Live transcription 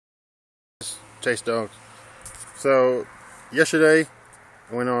chase dogs. So yesterday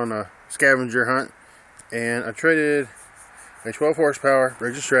I went on a scavenger hunt and I traded a 12 horsepower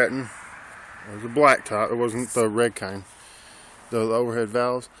Briggs & Stratton. It was a black top, it wasn't the red kind. The overhead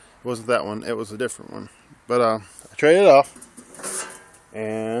valves, it wasn't that one, it was a different one. But I traded it off,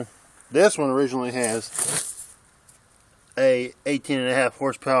 and this one originally has a 18.5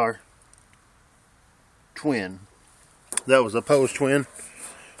 horsepower twin. That was a Post twin.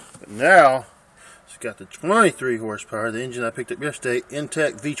 But now it's got the 23 horsepower, the engine I picked up yesterday,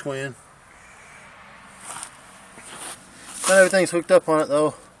 Intech V-twin. Not everything's hooked up on it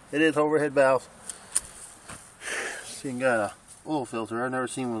though. It is overhead valves. So you got a oil filter. I've never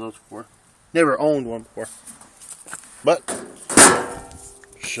seen one of those before. Never owned one before. But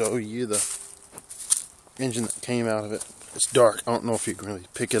show you the engine that came out of it. It's dark. I don't know if you can really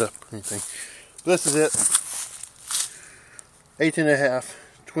pick it up or anything. This is it. 18.5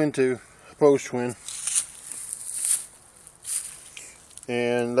 twin 2 Post twin.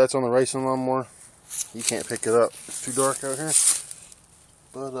 And that's on the racing lawnmower. You can't pick it up. It's too dark out here.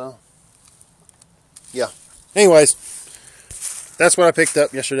 But yeah. Anyways, that's what I picked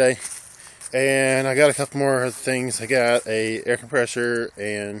up yesterday. And I got a couple more other things. I got a air compressor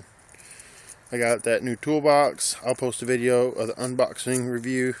and I got that new toolbox. I'll post a video of the unboxing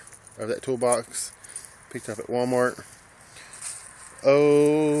review of that toolbox. Picked up at Walmart.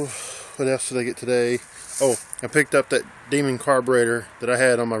 Oh, what else did I get today? Oh, I picked up that Demon carburetor that I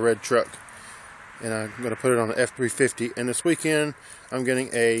had on my red truck. And I'm going to put it on the F350. And this weekend, I'm getting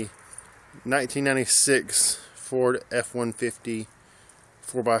a 1996 Ford F-150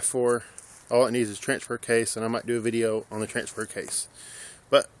 4x4. All it needs is a transfer case, and I might do a video on the transfer case.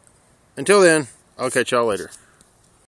 But until then, I'll catch y'all later.